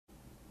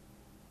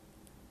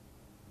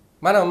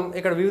మనం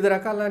ఇక్కడ వివిధ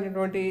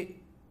రకాలైనటువంటి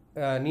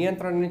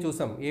నియంత్రణని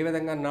చూసాం. ఏ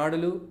విధంగా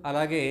నాడులు,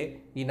 అలాగే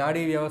ఈ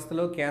నాడీ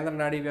వ్యవస్థలో కేంద్ర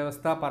నాడీ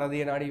వ్యవస్థ,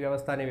 పరదీయ నాడీ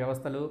వ్యవస్థ అనే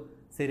వ్యవస్థలు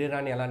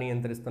శరీరాన్ని ఎలా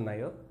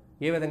నియంత్రిస్తున్నాయో,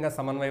 ఏ విధంగా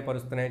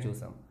సమన్వయపరుస్తున్నాయో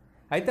చూసాం.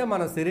 అయితే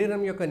మన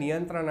శరీరం యొక్క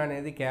నియంత్రణ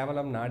అనేది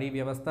కేవలం నాడీ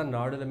వ్యవస్థ,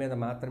 నాడుల మీద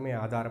మాత్రమే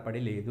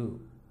ఆధారపడి లేదు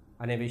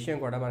అనే విషయం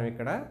కూడా మనం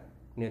ఇక్కడ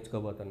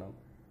నేర్చుకోబోతున్నాం.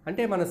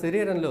 అంటే మన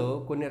శరీరంలో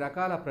కొన్ని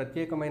రకాల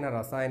ప్రత్యేకమైన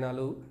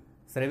రసాయనాలు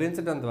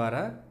స్రవించడం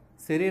ద్వారా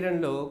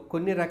శరీరంలో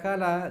కొన్ని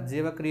రకాల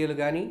జీవక్రియలు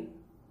కానీ,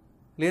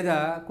 లేదా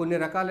కొన్ని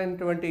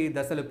రకాలైనటువంటి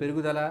దశలు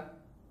పెరుగుదల,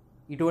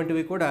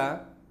 ఇటువంటివి కూడా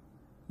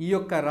ఈ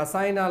యొక్క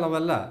రసాయనాల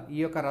వల్ల, ఈ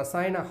యొక్క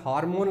రసాయన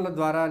హార్మోన్ల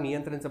ద్వారా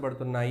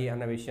నియంత్రించబడుతున్నాయి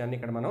అన్న విషయాన్ని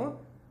ఇక్కడ మనం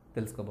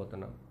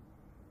తెలుసుకోబోతున్నాం.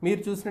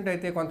 మీరు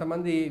చూసినట్టయితే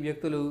కొంతమంది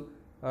వ్యక్తులు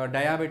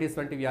డయాబెటీస్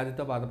వంటి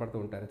వ్యాధితో బాధపడుతూ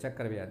ఉంటారు.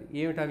 చక్కెర వ్యాధి.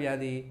 ఏమిటా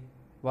వ్యాధి?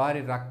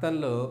 వారి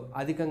రక్తంలో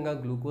అధికంగా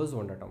గ్లూకోజ్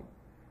ఉండటం.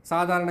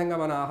 సాధారణంగా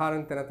మన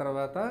ఆహారం తిన్న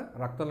తర్వాత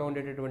రక్తంలో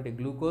ఉండేటటువంటి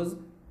గ్లూకోజ్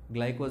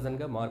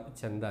గ్లైకోజన్గా మార్పు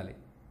చెందాలి.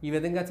 ఈ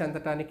విధంగా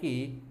చెందటానికి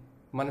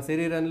మన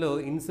శరీరంలో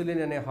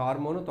ఇన్సులిన్ అనే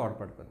హార్మోన్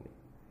తోడ్పడుతుంది.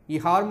 ఈ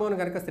హార్మోన్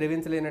కనుక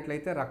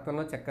స్రవించలేనట్లయితే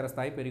రక్తంలో చక్కెర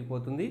స్థాయి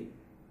పెరిగిపోతుంది.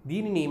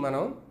 దీనిని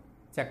మనం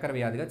చక్కెర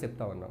వ్యాధిగా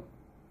చెప్తా ఉన్నాం.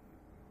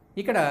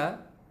 ఇక్కడ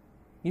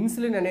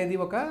ఇన్సులిన్ అనేది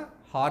ఒక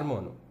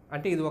హార్మోను,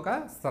 అంటే ఇది ఒక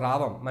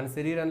స్రావం, మన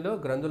శరీరంలో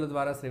గ్రంథుల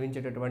ద్వారా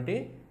స్రవించేటటువంటి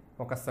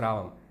ఒక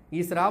స్రావం.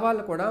 ఈ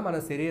స్రావాలు కూడా మన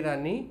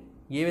శరీరాన్ని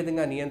ఏ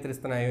విధంగా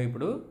నియంత్రిస్తున్నాయో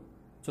ఇప్పుడు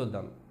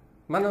చూద్దాం.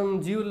 మనం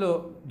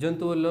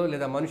జంతువుల్లో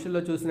లేదా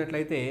మనుషుల్లో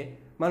చూసినట్లయితే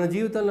మన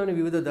జీవితంలోని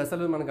వివిధ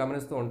దశలు మనం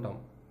గమనిస్తూ ఉంటాం.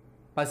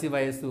 పసి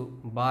వయస్సు,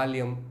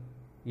 బాల్యం,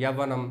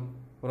 యవ్వనం,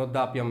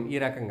 వృద్ధాప్యం, ఈ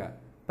రకంగా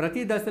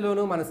ప్రతి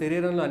దశలోనూ మన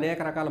శరీరంలో అనేక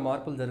రకాల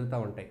మార్పులు జరుగుతూ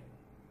ఉంటాయి.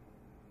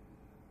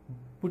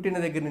 పుట్టిన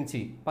దగ్గర నుంచి,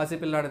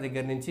 పసిపిల్లాడి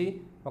దగ్గర నుంచి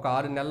ఒక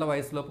 6 నెలల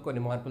వయసులోపు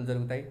కొన్ని మార్పులు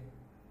జరుగుతాయి.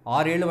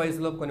 6 ఏళ్ల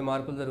వయసులోపు కొన్ని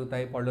మార్పులు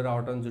జరుగుతాయి. పళ్ళు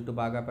రావడం, జుట్టు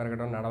బాగా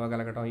పెరగడం,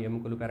 నడవగలగడం,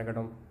 ఎముకలు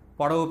పెరగడం,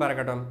 పొడవు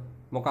పెరగడం,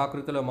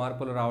 ముఖాకృతిలో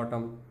మార్పులు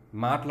రావటం,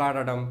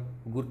 మాట్లాడడం,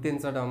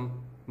 గుర్తించడం,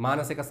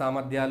 మానసిక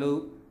సామర్థ్యాలు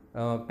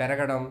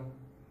పెరగడం,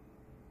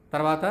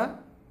 తర్వాత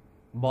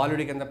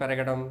బాలుడి కింద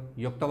పెరగడం,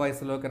 యుక్త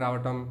వయసులోకి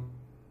రావటం,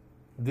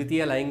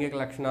 ద్వితీయ లైంగిక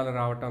లక్షణాలు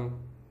రావటం,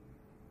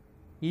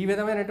 ఈ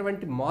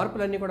విధమైనటువంటి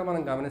మార్పులన్నీ కూడా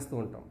మనం గమనిస్తూ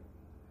ఉంటాం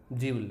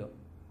జీవుల్లో,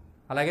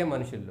 అలాగే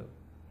మనుషుల్లో.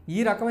 ఈ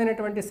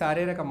రకమైనటువంటి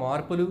శారీరక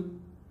మార్పులు,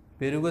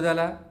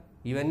 పెరుగుదల,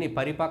 ఇవన్నీ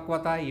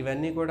పరిపక్వత,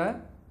 ఇవన్నీ కూడా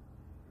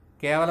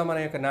కేవలం మన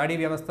యొక్క నాడీ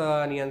వ్యవస్థ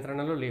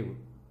నియంత్రణలో లేవు.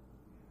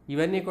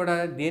 ఇవన్నీ కూడా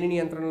దేని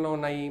నియంత్రణలో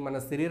ఉన్నాయి? మన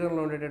శరీరంలో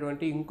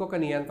ఉండేటటువంటి ఇంకొక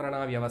నియంత్రణ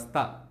వ్యవస్థ,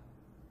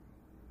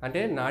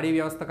 అంటే నాడీ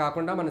వ్యవస్థ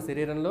కాకుండా మన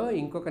శరీరంలో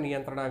ఇంకొక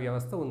నియంత్రణ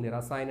వ్యవస్థ ఉంది,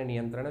 రసాయన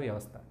నియంత్రణ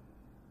వ్యవస్థ.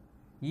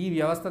 ఈ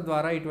వ్యవస్థ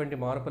ద్వారా ఇటువంటి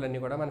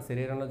మార్పులన్నీ కూడా మన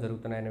శరీరంలో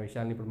జరుగుతున్నాయనే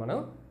విషయాన్ని ఇప్పుడు మనం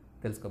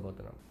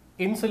తెలుసుకోబోతున్నాం.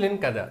 ఇన్సులిన్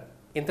కథ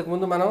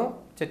ఇంతకుముందు మనం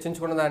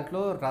చర్చించుకున్న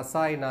దాంట్లో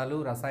రసాయనాలు,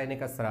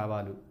 రాసాయనిక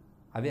స్రావాలు,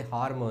 అవి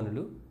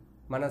హార్మోనులు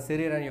మన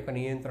శరీరం యొక్క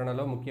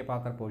నియంత్రణలో ముఖ్య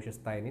పాత్ర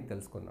పోషిస్తాయని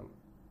తెలుసుకుందాం.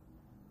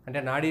 అంటే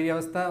నాడీ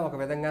వ్యవస్థ ఒక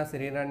విధంగా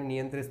శరీరాన్ని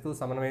నియంత్రిస్తూ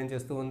సమన్వయం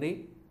చేస్తూ ఉంది.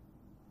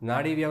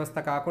 నాడీ వ్యవస్థ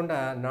కాకుండా,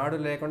 నాడు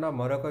లేకుండా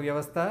మరొక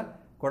వ్యవస్థ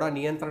కూడా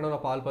నియంత్రణలో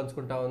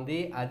పాల్పంచుకుంటూ ఉంది.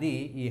 అది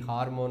ఈ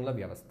హార్మోన్ల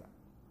వ్యవస్థ.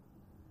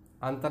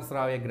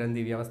 అంతర్స్రావ్య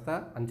గ్రంథి వ్యవస్థ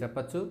అని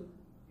చెప్పచ్చు,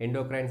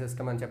 ఎండోక్రైన్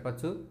సిస్టమ్ అని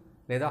చెప్పచ్చు,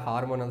 లేదా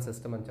హార్మోనల్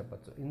సిస్టమ్ అని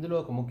చెప్పచ్చు. ఇందులో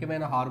ఒక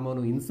ముఖ్యమైన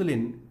హార్మోను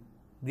ఇన్సులిన్.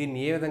 దీన్ని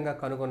ఏ విధంగా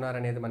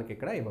కనుగొన్నారనేది మనకి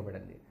ఇక్కడ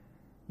ఇవ్వబడింది.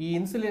 ఈ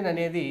ఇన్సులిన్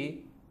అనేది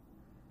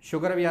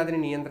షుగర్ వ్యాధిని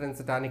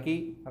నియంత్రించడానికి,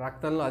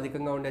 రక్తంలో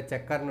అధికంగా ఉండే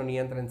చక్కెరను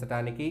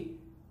నియంత్రించడానికి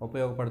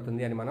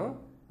ఉపయోగపడుతుంది అని మనం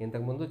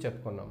ఇంతకుముందు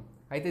చెప్పుకున్నాం.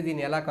 అయితే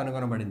దీన్ని ఎలా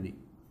కనుగొనబడింది?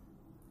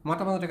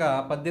 మొట్టమొదటిగా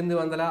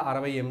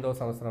 1868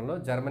 సంవత్సరంలో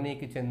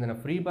జర్మనీకి చెందిన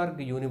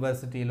ఫ్రీబర్గ్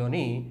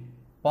యూనివర్సిటీలోని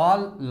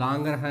పాల్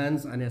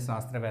లాంగర్హాన్స్ అనే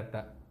శాస్త్రవేత్త,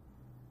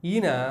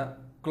 ఈయన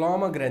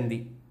క్లోమ గ్రంథి,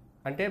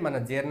 అంటే మన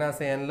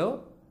జీర్ణాశయంలో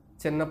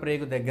చిన్న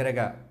ప్రేగు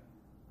దగ్గరగా,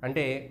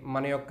 అంటే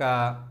మన యొక్క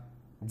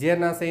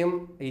జీర్ణాశయం,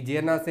 ఈ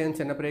జీర్ణాశయం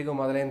చిన్న ప్రేగు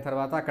మొదలైన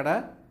తర్వాత అక్కడ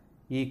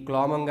ఈ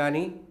క్లోమం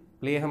కానీ,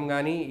 ప్లేహం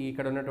కానీ,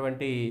 ఇక్కడ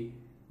ఉన్నటువంటి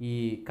ఈ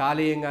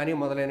కాలేయం కానీ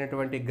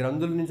మొదలైనటువంటి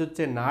గ్రంథుల నుంచి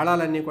వచ్చే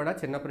నాళాలన్నీ కూడా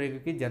చిన్న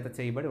ప్రేగుకి జత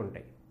చేయబడి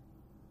ఉంటాయి.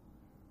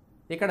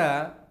 ఇక్కడ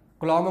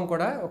క్లోమం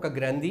కూడా ఒక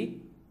గ్రంథి,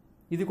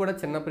 ఇది కూడా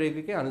చిన్న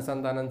ప్రేగుకి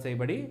అనుసంధానం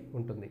చేయబడి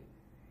ఉంటుంది.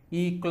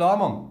 ఈ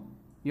క్లోమం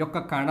యొక్క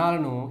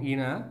కణాలను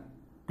ఈయన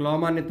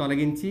క్లోమాన్ని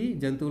తొలగించి,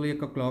 జంతువుల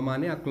యొక్క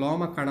క్లోమాన్ని, ఆ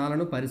క్లోమ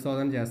కణాలను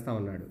పరిశోధన చేస్తూ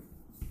ఉన్నాడు.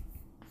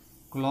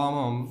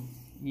 క్లోమం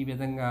ఈ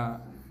విధంగా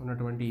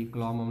ఉన్నటువంటి ఈ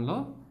క్లోమంలో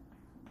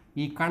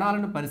ఈ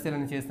కణాలను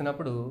పరిశీలన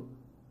చేసినప్పుడు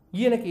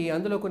ఈయనకి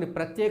అందులో కొన్ని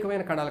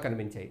ప్రత్యేకమైన కణాలు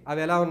కనిపించాయి. అవి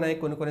ఎలా ఉన్నాయి?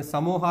 కొన్ని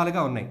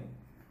సమూహాలుగా ఉన్నాయి.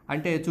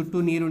 అంటే చుట్టూ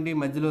నీరుండి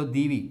మధ్యలో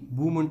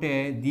భూమి ఉంటే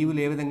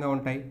దీవులు ఏ విధంగా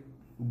ఉంటాయి?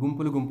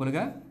 గుంపులు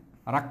గుంపులుగా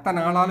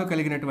రక్తనాళాలు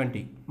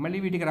కలిగినటువంటి, మళ్ళీ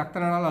వీటికి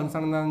రక్తనాళాలు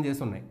అనుసంధానం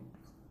చేసి ఉన్నాయి.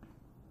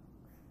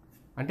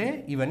 అంటే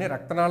ఇవన్నీ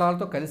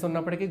రక్తనాళాలతో కలిసి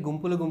ఉన్నప్పటికీ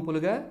గుంపులు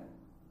గుంపులుగా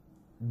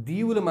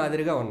దీవుల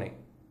మాదిరిగా ఉన్నాయి.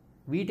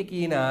 వీటికి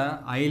ఈయన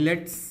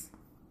ఐలెట్స్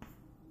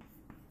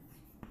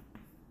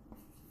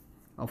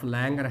ఆఫ్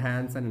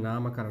లాంగర్హాన్స్ అని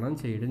నామకరణం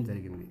చేయడం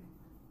జరిగింది.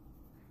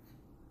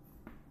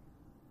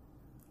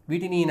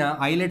 వీటిని ఈయన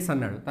ఐలెట్స్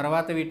అన్నాడు.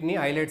 తర్వాత వీటిని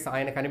ఐలెట్స్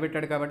ఆయన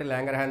కనిపెట్టాడు కాబట్టి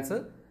లాంగర్హాన్స్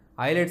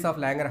ఐలెట్స్ ఆఫ్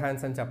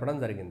లాంగర్హాన్స్ అని చెప్పడం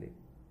జరిగింది.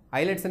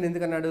 ఐలెట్స్ అని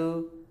ఎందుకన్నాడు?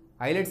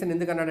 ఐలెట్స్ అని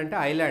ఎందుకన్నాడంటే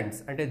ఐలాండ్స్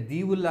అంటే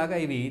దీవుల్లాగా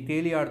ఇవి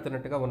తేలి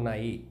ఆడుతున్నట్టుగా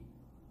ఉన్నాయి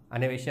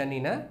అనే విషయాన్ని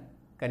ఈయన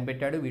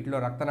కనిపెట్టాడు. వీటిలో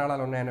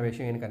రక్తనాళాలు ఉన్నాయనే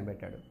విషయం ఈయన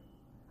కనిపెట్టాడు.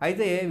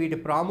 అయితే వీటి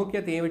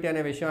ప్రాముఖ్యత ఏమిటి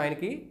అనే విషయం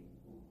ఆయనకి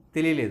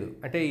తెలియలేదు.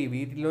 అంటే ఈ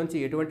వీటిలోంచి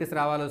ఎటువంటి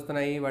స్రావాలు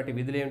వస్తున్నాయి, వాటి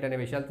విధులు ఏమిటి అనే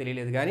విషయాలు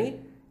తెలియలేదు. కానీ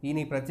ఈయన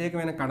ఈ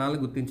ప్రత్యేకమైన కణాలను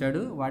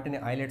గుర్తించాడు. వాటిని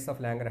ఐలెట్స్ ఆఫ్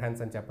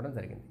లాంగర్హాన్స్ అని చెప్పడం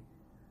జరిగింది.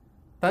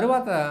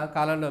 తరువాత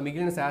కాలంలో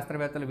మిగిలిన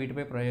శాస్త్రవేత్తలు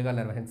వీటిపై ప్రయోగాలు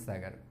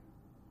నిర్వహించసాగారు.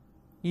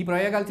 ఈ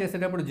ప్రయోగాలు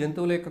చేసేటప్పుడు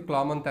జంతువుల యొక్క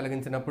క్లోమాన్ని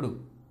తొలగించినప్పుడు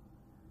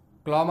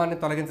క్లోమాన్ని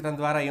తొలగించడం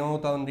ద్వారా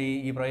ఏమవుతుంది?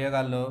 ఈ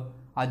ప్రయోగాల్లో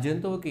ఆ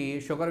జంతువుకి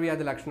షుగర్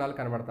వ్యాధి లక్షణాలు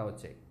కనబడతా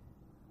వచ్చాయి.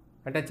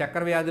 అంటే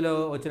చక్కెర వ్యాధిలో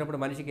వచ్చినప్పుడు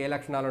మనిషికి ఏ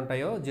లక్షణాలు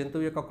ఉంటాయో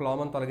జంతువు యొక్క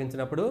క్లోమాన్ని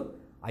తొలగించినప్పుడు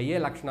అయ్యే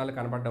లక్షణాలు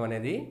కనబడడం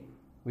అనేది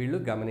వీళ్ళు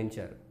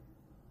గమనించారు.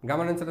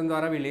 గమనించడం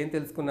ద్వారా వీళ్ళు ఏం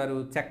తెలుసుకున్నారు?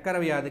 చక్కెర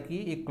వ్యాధికి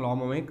ఈ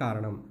క్లోమమే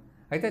కారణం.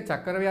 అయితే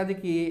చక్కెర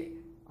వ్యాధికి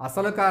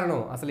అసలు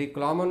కారణం, అసలు ఈ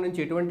క్లోమం నుంచి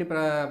ఎటువంటి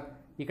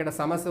ఇక్కడ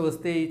సమస్య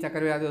వస్తే ఈ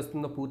చక్కెర వ్యాధి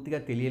వస్తుందో పూర్తిగా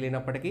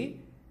తెలియలేనప్పటికీ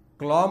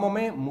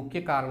క్లోమమే ముఖ్య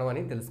కారణం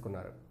అని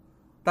తెలుసుకున్నారు.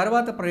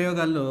 తర్వాత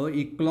ప్రయోగాల్లో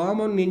ఈ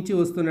క్లోమం నుంచి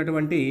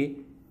వస్తున్నటువంటి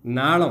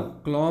నాళం,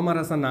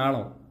 క్లోమరస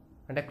నాళం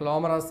అంటే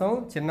క్లోమరసం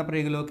చిన్న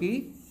ప్రేగులోకి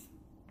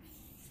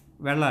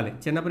వెళ్ళాలి.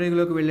 చిన్న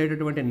ప్రేగులోకి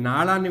వెళ్ళేటటువంటి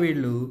నాళాన్ని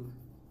వీళ్ళు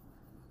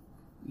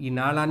ఈ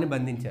నాళాన్ని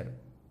బంధించారు,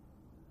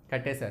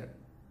 కట్టేశారు.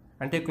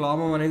 అంటే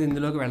క్లోమం అనేది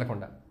ఇందులోకి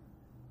వెళ్లకుండా.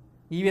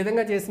 ఈ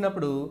విధంగా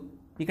చేసినప్పుడు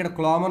ఇక్కడ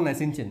క్లోమం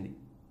నశించింది.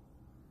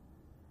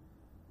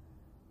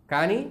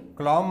 కానీ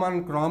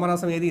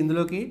క్లోమరసం ఏది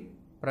ఇందులోకి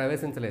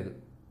ప్రవేశించలేదు,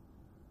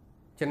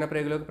 చిన్న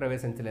ప్రేగులోకి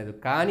ప్రవేశించలేదు.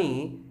 కానీ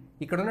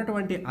ఇక్కడ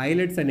ఉన్నటువంటి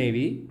ఐలెట్స్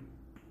అనేవి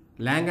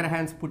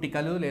లాంగర్హాన్స్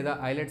పుటికలు లేదా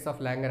ఐలెట్స్ ఆఫ్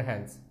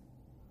లాంగర్హాన్స్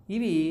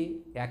ఇవి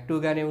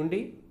యాక్టివ్గానే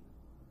ఉండి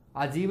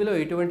ఆ జీవిలో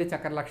ఎటువంటి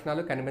చక్కెర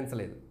లక్షణాలు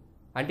కనిపించలేదు.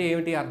 అంటే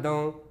ఏమిటి అర్థం?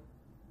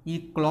 ఈ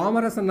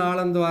క్లోమరస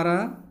నాళం ద్వారా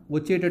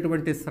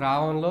వచ్చేటటువంటి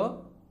స్రావంలో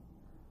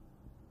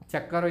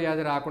చక్కెర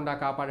వ్యాధి రాకుండా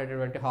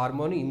కాపాడేటటువంటి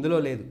హార్మోన్ ఇందులో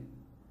లేదు,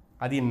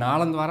 అది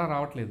నాళం ద్వారా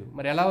రావట్లేదు.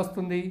 మరి ఎలా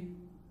వస్తుంది?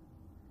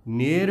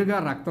 నేరుగా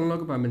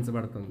రక్తంలోకి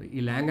పంపించబడుతుంది.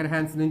 ఈ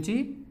లాంగర్హాన్స్ నుంచి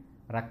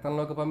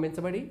రక్తంలోకి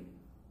పంపించబడి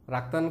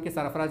రక్తానికి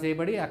సరఫరా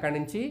చేయబడి అక్కడి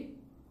నుంచి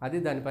అది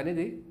దాని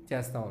పనిది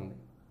చేస్తూ ఉంది.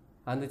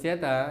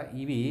 అందుచేత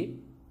ఇవి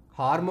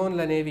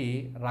హార్మోన్లు అనేవి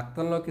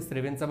రక్తంలోకి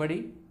స్రవించబడి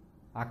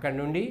అక్కడి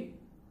నుండి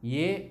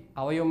ఏ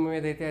అవయవం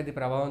మీదైతే అది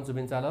ప్రభావం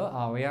చూపించాలో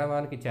ఆ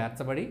అవయవానికి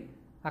చేర్చబడి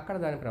అక్కడ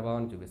దాని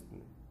ప్రభావం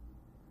చూపిస్తుంది.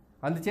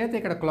 అందుచేత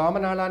ఇక్కడ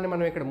క్లోమనాళాన్ని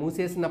మనం ఇక్కడ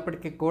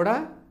మూసేసినప్పటికీ కూడా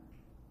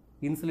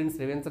ఇన్సులిన్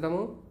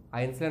స్రవించడము, ఆ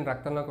ఇన్సులిన్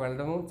రక్తంలోకి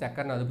వెళ్ళడము,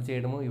 చక్కెరను అదుపు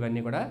చేయడము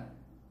ఇవన్నీ కూడా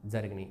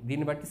జరిగినాయి.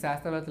 దీన్ని బట్టి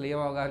శాస్త్రవేత్తలు ఏం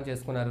అవగాహన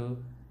చేసుకున్నారు?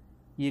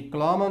 ఈ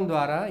క్లోమం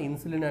ద్వారా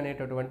ఇన్సులిన్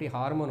అనేటటువంటి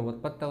హార్మోన్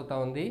ఉత్పత్తి అవుతూ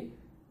ఉంది.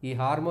 ఈ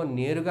హార్మోన్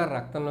నేరుగా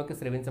రక్తంలోకి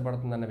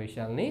స్రవించబడుతుందన్న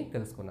విషయాన్ని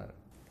తెలుసుకున్నారు.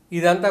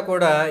 ఇదంతా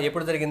కూడా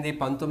ఎప్పుడు జరిగింది?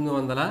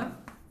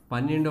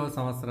 1912వ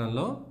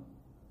సంవత్సరంలో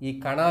ఈ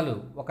కణాలు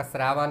ఒక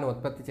స్రావాన్ని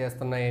ఉత్పత్తి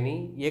చేస్తున్నాయని,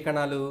 ఏ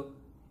కణాలు?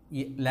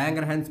 ఈ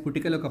లాంగర్హాన్స్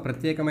పుటికలు ఒక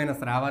ప్రత్యేకమైన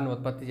స్రావాన్ని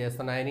ఉత్పత్తి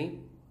చేస్తున్నాయని,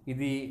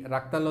 ఇది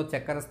రక్తంలో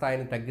చక్కెర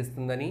స్థాయిని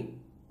తగ్గిస్తుందని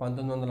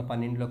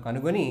 1912లో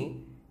కనుగొని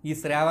ఈ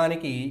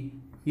స్రావానికి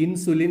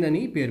ఇన్సులిన్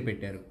అని పేరు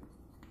పెట్టారు.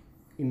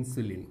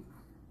 ఇన్సులిన్.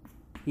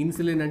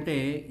 ఇన్సులిన్ అంటే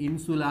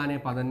ఇన్సులా అనే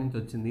పదం నుంచి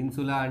వచ్చింది.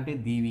 ఇన్సులా అంటే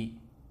దీవి,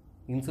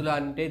 ఇన్సులా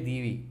అంటే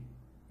దీవి.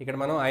 ఇక్కడ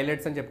మనం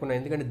ఐలెట్స్ అని చెప్పుకున్నాం,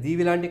 ఎందుకంటే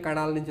దీవి లాంటి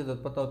కణాల నుంచి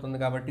ఉత్పత్తి అవుతుంది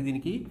కాబట్టి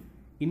దీనికి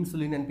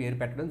ఇన్సులిన్ అని పేరు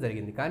పెట్టడం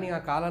జరిగింది. కానీ ఆ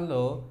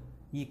కాలంలో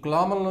ఈ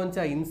క్లోమంలోంచి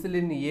ఆ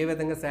ఇన్సులిన్ ఏ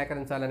విధంగా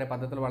సేకరించాలనే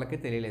పద్ధతులు వాళ్ళకి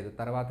తెలియలేదు.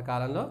 తర్వాత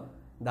కాలంలో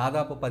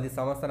దాదాపు 10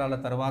 సంవత్సరాల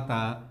తర్వాత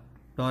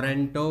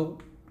టొరంటో,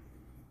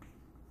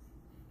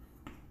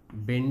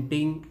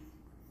 బెంటింగ్,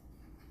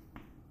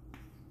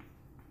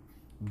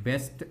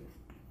 బెస్ట్,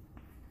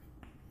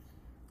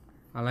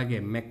 అలాగే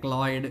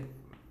మెక్లాయిడ్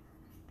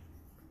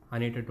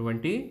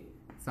అనేటటువంటి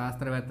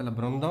శాస్త్రవేత్తల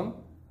బృందం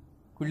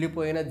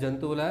కుళ్ళిపోయిన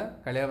జంతువుల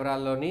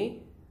కళేబరాల్లోని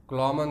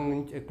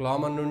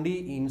క్లోమన్ నుండి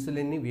ఈ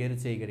ఇన్సులిన్ని వేరు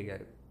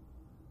చేయగలిగారు.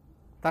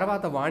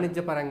 తర్వాత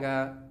వాణిజ్యపరంగా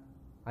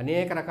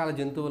అనేక రకాల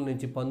జంతువుల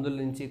నుంచి, పందుల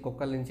నుంచి,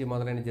 కుక్కల నుంచి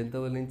మొదలైన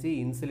జంతువుల నుంచి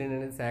ఇన్సులిన్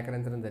అనేది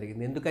సేకరించడం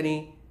జరిగింది. ఎందుకని?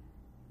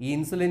 ఈ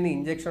ఇన్సులిన్ని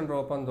ఇంజెక్షన్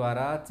రూపం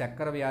ద్వారా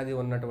చక్కెర వ్యాధి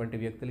ఉన్నటువంటి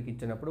వ్యక్తులకు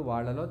ఇచ్చినప్పుడు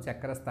వాళ్ళలో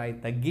చక్కెర స్థాయి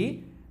తగ్గి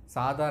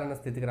సాధారణ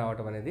స్థితికి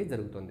రావడం అనేది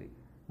జరుగుతుంది.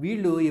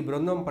 వీళ్ళు ఈ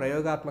బృందం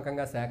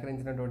ప్రయోగాత్మకంగా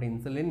సేకరించినటువంటి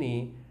ఇన్సులిన్ని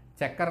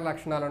చక్కెర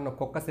లక్షణాలు ఉన్న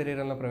కుక్క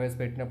శరీరంలో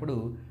ప్రవేశపెట్టినప్పుడు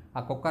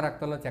ఆ కుక్క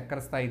రక్తంలో చక్కెర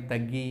స్థాయి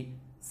తగ్గి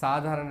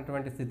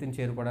సాధారణటువంటి స్థితిని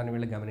చేరుకోవడానికి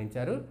వీళ్ళు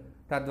గమనించారు.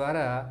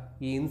 తద్వారా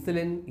ఈ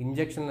ఇన్సులిన్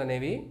ఇంజెక్షన్లు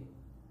అనేవి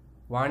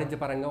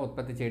వాణిజ్యపరంగా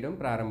ఉత్పత్తి చేయడం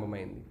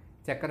ప్రారంభమైంది.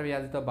 చక్కెర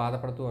వ్యాధితో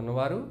బాధపడుతూ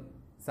ఉన్నవారు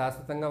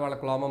శాశ్వతంగా వాళ్ళ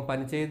క్లోమం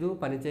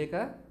పనిచేయక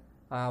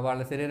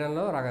వాళ్ళ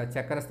శరీరంలో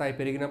చక్కెర స్థాయి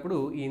పెరిగినప్పుడు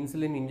ఈ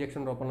ఇన్సులిన్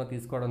ఇంజెక్షన్ రూపంలో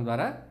తీసుకోవడం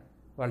ద్వారా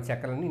వాళ్ళ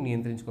చక్కెరని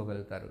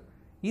నియంత్రించుకోగలుగుతారు.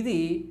 ఇది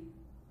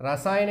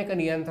రసాయనిక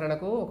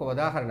నియంత్రణకు ఒక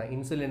ఉదాహరణ.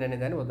 ఇన్సులిన్ అనే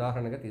దాన్ని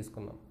ఉదాహరణగా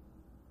తీసుకున్నాం.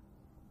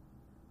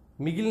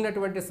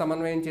 మిగిలినటువంటి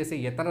సమన్వయం చేసే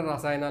ఇతర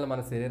రసాయనాలు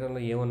మన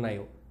శరీరంలో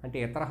ఏమున్నాయో, అంటే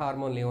ఇతర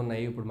హార్మోన్లు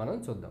ఏమున్నాయో ఇప్పుడు మనం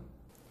చూద్దాం.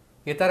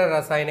 ఇతర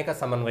రసాయనిక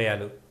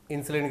సమన్వయాలు.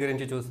 ఇన్సులిన్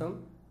గురించి చూసాం.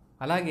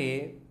 అలాగే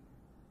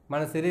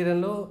మన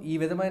శరీరంలో ఈ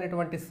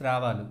విధమైనటువంటి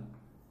స్రావాలు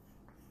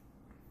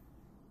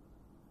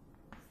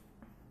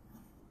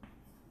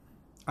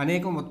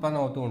అనేకం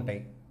ఉత్పన్నం అవుతూ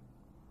ఉంటాయి.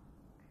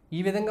 ఈ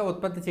విధంగా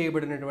ఉత్పత్తి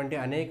చేయబడినటువంటి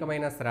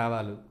అనేకమైన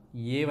స్రావాలు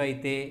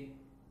ఏవైతే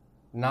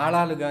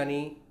నాళాలు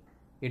కానీ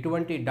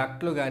ఎటువంటి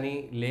డక్ట్లు కానీ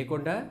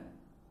లేకుండా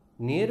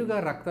నేరుగా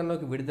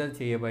రక్తంలోకి విడుదల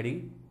చేయబడి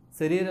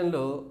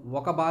శరీరంలో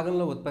ఒక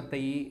భాగంలో ఉత్పత్తి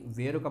అయ్యి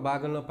వేరొక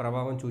భాగంలో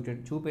ప్రభావం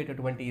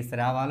చూపేటటువంటి ఈ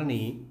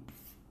స్రావాలని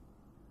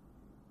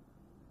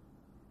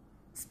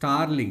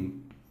స్టార్లింగ్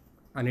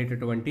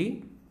అనేటటువంటి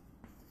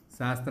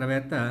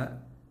శాస్త్రవేత్త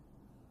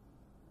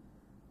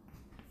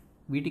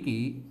వీటికి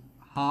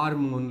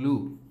హార్మోన్లు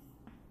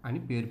అని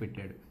పేరు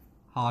పెట్టాడు.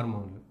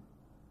 హార్మోన్లు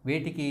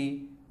వీటికి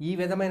ఈ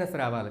విధమైన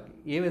స్రావాలకి,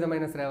 ఏ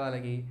విధమైన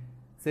స్రావాలకి?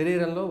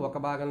 శరీరంలో ఒక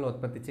భాగంలో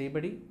ఉత్పత్తి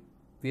చేయబడి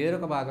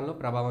వేరొక భాగంలో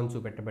ప్రభావం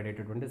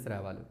చూపెట్టబడేటటువంటి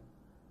స్రావాలు.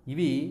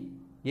 ఇవి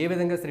ఏ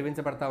విధంగా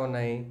స్రవించబడతా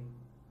ఉన్నాయి?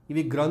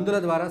 ఇవి గ్రంథుల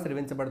ద్వారా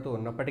స్రవించబడుతూ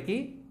ఉన్నప్పటికీ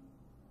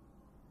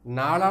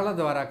నాళాల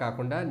ద్వారా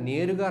కాకుండా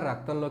నేరుగా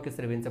రక్తంలోకి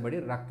స్రవించబడి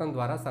రక్తం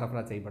ద్వారా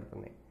సరఫరా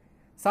చేయబడుతున్నాయి.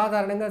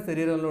 సాధారణంగా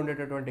శరీరంలో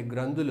ఉండేటటువంటి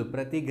గ్రంథులు,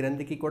 ప్రతి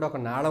గ్రంథికి కూడా ఒక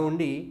నాళం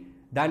ఉండి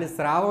దాని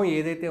స్రావం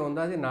ఏదైతే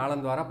ఉందో అది నాళం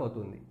ద్వారా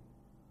పోతుంది.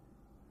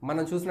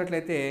 మనం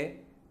చూసినట్లయితే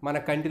మన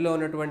కంటిలో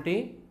ఉన్నటువంటి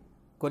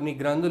కొన్ని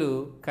గ్రంథులు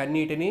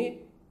కన్నీటిని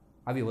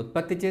అవి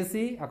ఉత్పత్తి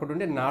చేసి అక్కడ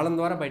ఉండే నాళం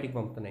ద్వారా బయటికి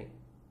పంపుతున్నాయి.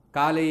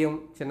 కాలేయం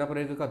చిన్న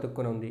పేగుకు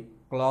అతుక్కుని ఉంది,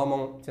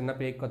 క్లోమం చిన్న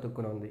పేగుకు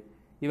అతుక్కుని ఉంది.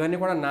 ఇవన్నీ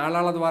కూడా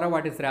నాళాల ద్వారా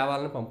వాటి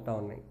స్రావాలను పంపుతూ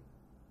ఉన్నాయి.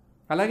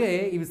 అలాగే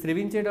ఇవి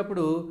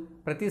స్రవించేటప్పుడు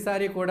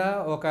ప్రతిసారి కూడా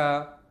ఒక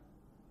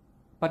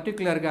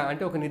పర్టికులర్గా,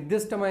 అంటే ఒక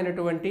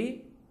నిర్దిష్టమైనటువంటి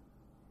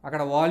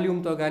అక్కడ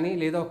వాల్యూమ్తో కానీ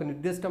లేదా ఒక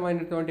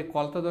నిర్దిష్టమైనటువంటి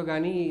కొలతతో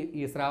కానీ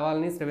ఈ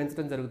స్రావాలని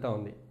స్రవించడం జరుగుతూ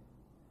ఉంది.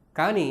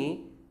 కానీ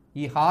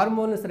ఈ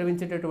హార్మోన్లు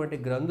స్రవించేటటువంటి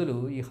గ్రంథులు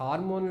ఈ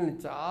హార్మోన్లను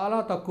చాలా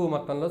తక్కువ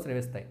మొత్తంలో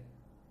స్రవిస్తాయి.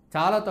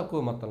 చాలా తక్కువ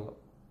మొత్తంలో,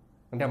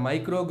 అంటే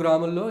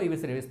మైక్రోగ్రాముల్లో ఇవి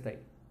స్రవిస్తాయి.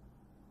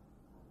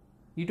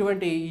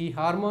 ఇటువంటి ఈ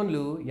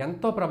హార్మోన్లు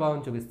ఎంతో ప్రభావం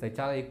చూపిస్తాయి,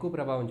 చాలా ఎక్కువ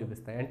ప్రభావం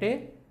చూపిస్తాయి. అంటే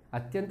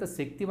అత్యంత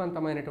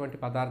శక్తివంతమైనటువంటి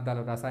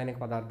పదార్థాలు, రసాయనిక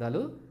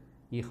పదార్థాలు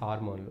ఈ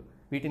హార్మోన్లు.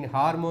 వీటిని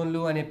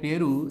హార్మోన్లు అనే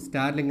పేరు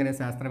స్టార్లింగ్ అనే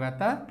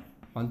శాస్త్రవేత్త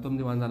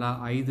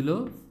 1905లో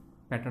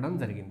పెట్టడం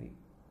జరిగింది.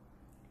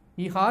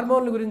 ఈ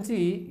హార్మోన్ల గురించి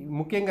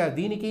ముఖ్యంగా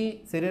దీనికి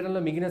శరీరంలో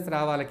మిగిలిన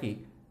స్రావాలకి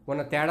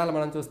ఉన్న తేడాలు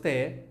మనం చూస్తే,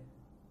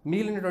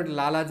 మిగిలినటువంటి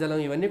లాలాజలం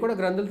ఇవన్నీ కూడా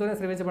గ్రంథులతోనే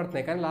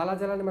స్రవించబడుతున్నాయి. కానీ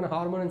లాలాజలాన్ని మనం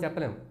హార్మోన్ అని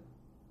చెప్పలేం.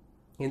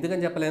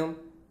 ఎందుకని చెప్పలేం?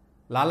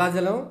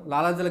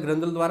 లాలాజల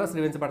గ్రంథుల ద్వారా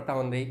స్రవించబడతా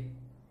ఉంది.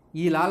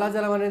 ఈ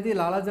లాలాజలం అనేది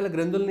లాలాజల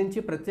గ్రంథుల నుంచి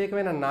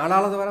ప్రత్యేకమైన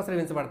నాళాల ద్వారా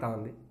స్రవించబడతా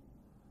ఉంది,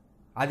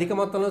 అధిక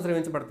మొత్తంలో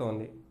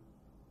స్రవించబడుతోంది.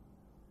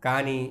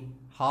 కానీ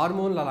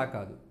హార్మోన్లు అలా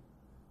కాదు.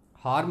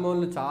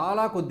 హార్మోన్లు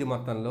చాలా కొద్ది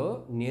మొత్తంలో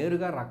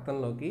నేరుగా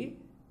రక్తంలోకి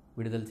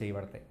విడుదల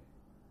చేయబడతాయి.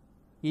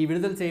 ఈ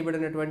విడుదల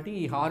చేయబడినటువంటి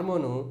ఈ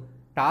హార్మోను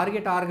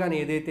టార్గెట్ ఆర్గాన్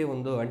ఏదైతే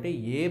ఉందో, అంటే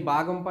ఏ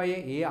భాగంపై,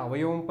 ఏ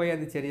అవయవంపై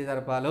అది చర్య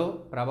జరపాలో,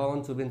 ప్రభావం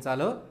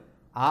చూపించాలో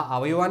ఆ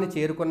అవయవాన్ని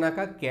చేరుకున్నాక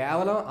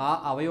కేవలం ఆ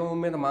అవయవం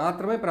మీద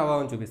మాత్రమే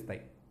ప్రభావం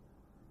చూపిస్తాయి.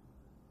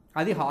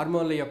 అది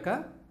హార్మోన్ల యొక్క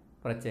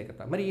ప్రత్యేకత.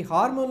 మరి ఈ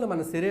హార్మోన్లు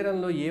మన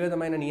శరీరంలో ఏ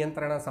విధమైన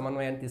నియంత్రణ,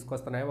 సమన్వయాన్ని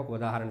తీసుకొస్తున్నాయో ఒక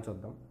ఉదాహరణ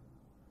చూద్దాం.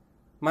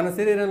 మన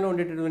శరీరంలో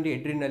ఉండేటటువంటి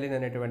ఎడ్రినలిన్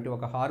అనేటువంటి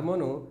ఒక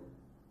హార్మోను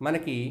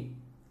మనకి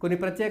కొన్ని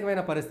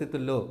ప్రత్యేకమైన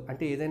పరిస్థితుల్లో,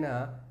 అంటే ఏదైనా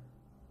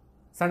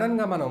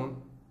సడన్గా మనం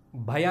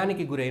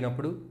భయానికి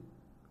గురైనప్పుడు,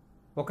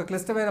 ఒక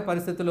క్లిష్టమైన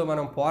పరిస్థితుల్లో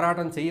మనం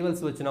పోరాటం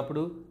చేయవలసి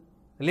వచ్చినప్పుడు,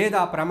 లేదా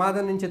ఆ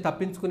ప్రమాదం నుంచి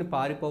తప్పించుకుని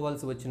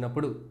పారిపోవలసి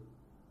వచ్చినప్పుడు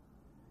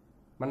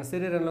మన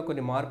శరీరంలో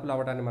కొన్ని మార్పులు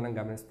అవ్వడాన్ని మనం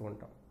గమనిస్తూ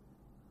ఉంటాం.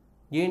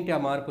 ఏంటి ఆ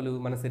మార్పులు?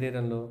 మన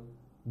శరీరంలో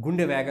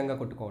గుండె వేగంగా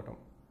కొట్టుకోవటం,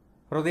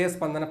 హృదయ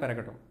స్పందన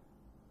పెరగటం,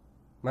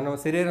 మనం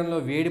శరీరంలో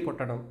వేడి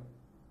పుట్టడం,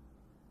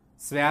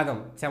 స్వేదం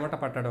చెమట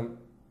పట్టడం,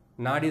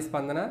 నాడీ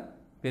స్పందన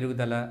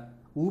పెరుగుదల,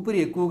 ఊపిరి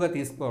ఎక్కువగా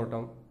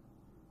తీసుకోవటం,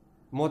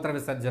 మూత్ర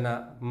విసర్జన,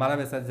 మల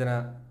విసర్జన,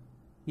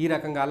 ఈ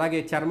రకంగా. అలాగే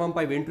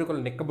చర్మంపై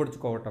వెంట్రుకలు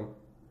నిక్కబొడుచుకోవటం.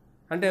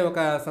 అంటే ఒక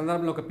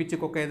సందర్భంలో ఒక పిచ్చి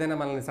కుక్క ఏదైనా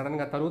మనల్ని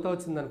సడన్గా తరుగుతూ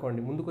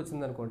వచ్చిందనుకోండి, ముందుకు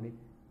వచ్చిందనుకోండి,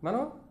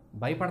 మనం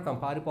భయపడతాం,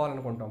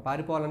 పారిపోవాలనుకుంటాం.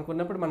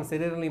 పారిపోవాలనుకున్నప్పుడు మన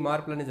శరీరంలో ఈ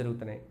మార్పులన్నీ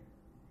జరుగుతున్నాయి.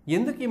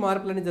 ఎందుకు ఈ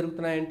మార్పులన్నీ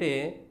జరుగుతున్నాయంటే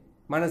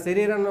మన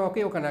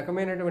శరీరంలోకి ఒక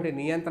రకమైనటువంటి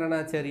నియంత్రణ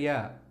చర్య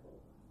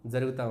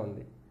జరుగుతూ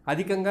ఉంది.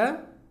 అధికంగా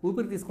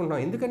ఊపిరి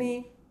తీసుకుంటున్నాం. ఎందుకని?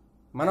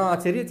 మనం ఆ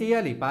చర్య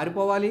చేయాలి,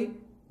 పారిపోవాలి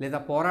లేదా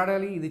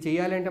పోరాడాలి. ఇది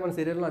చేయాలి అంటే మన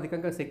శరీరంలో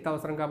అధికంగా శక్తి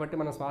అవసరం కాబట్టి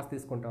మనం శ్వాస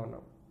తీసుకుంటూ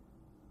ఉన్నాం.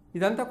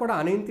 ఇదంతా కూడా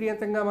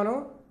అనియంత్రితంగా మనం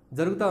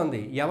జరుగుతూ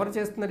ఉంది. ఎవరు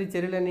చేస్తున్నారు ఈ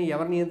చర్యలన్నీ?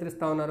 ఎవరు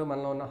నియంత్రిస్తూ ఉన్నారు?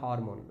 మనలో ఉన్న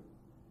హార్మోన్లు.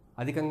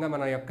 అధికంగా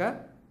మన యొక్క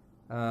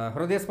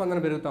హృదయ స్పందన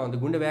పెరుగుతూ ఉంది,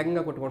 గుండె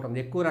వేగంగా కొట్టుకుంటుంది,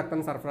 ఎక్కువ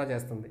రక్తం సరఫరా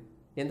చేస్తుంది.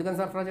 ఎందుకని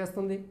సరఫరా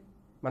చేస్తుంది?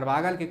 మన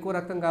భాగాలకు ఎక్కువ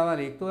రక్తం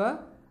కావాలి, ఎక్కువ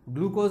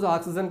గ్లూకోజ్,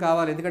 ఆక్సిజన్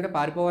కావాలి. ఎందుకంటే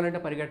పారిపోవాలంటే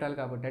పరిగెట్టాలి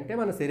కాబట్టి. అంటే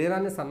మన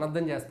శరీరాన్ని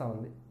సన్నద్ధం చేస్తూ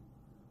ఉంది.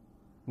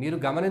 మీరు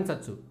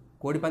గమనించవచ్చు,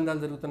 కోడి పందాలు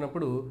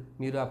జరుగుతున్నప్పుడు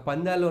మీరు ఆ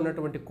పందాల్లో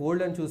ఉన్నటువంటి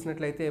కోళ్ళను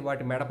చూసినట్లయితే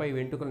వాటి మెడపై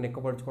వెంట్రుకలు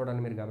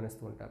నిక్కపరుచుకోవడాన్ని మీరు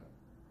గమనిస్తూ ఉంటారు.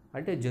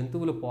 అంటే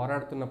జంతువులు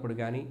పోరాడుతున్నప్పుడు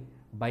కానీ,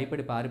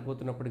 భయపడి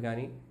పారిపోతున్నప్పుడు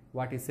కానీ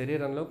వాటి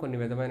శరీరంలో కొన్ని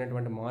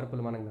విధమైనటువంటి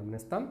మార్పులు మనం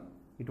గమనిస్తాం.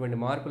 ఇటువంటి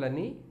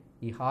మార్పులన్నీ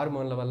ఈ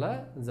హార్మోన్ల వల్ల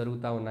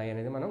జరుగుతూ ఉన్నాయి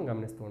అనేది మనం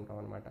గమనిస్తూ ఉంటాం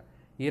అన్నమాట.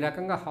 ఈ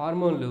రకంగా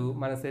హార్మోన్లు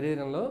మన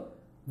శరీరంలో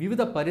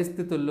వివిధ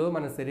పరిస్థితుల్లో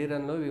మన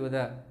శరీరంలో వివిధ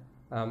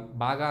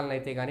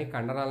భాగాలనైతే కానీ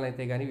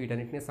కండరాలనైతే కానీ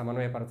వీటన్నిటిని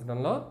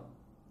సమన్వయపరచడంలో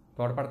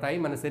తోడ్పడతాయి.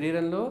 మన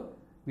శరీరంలో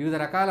వివిధ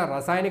రకాల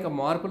రసాయనిక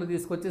మార్పులు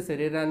తీసుకొచ్చి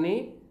శరీరాన్ని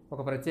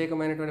ఒక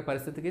ప్రత్యేకమైనటువంటి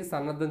పరిస్థితికి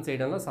సన్నద్ధం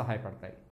చేయడంలో సహాయపడతాయి.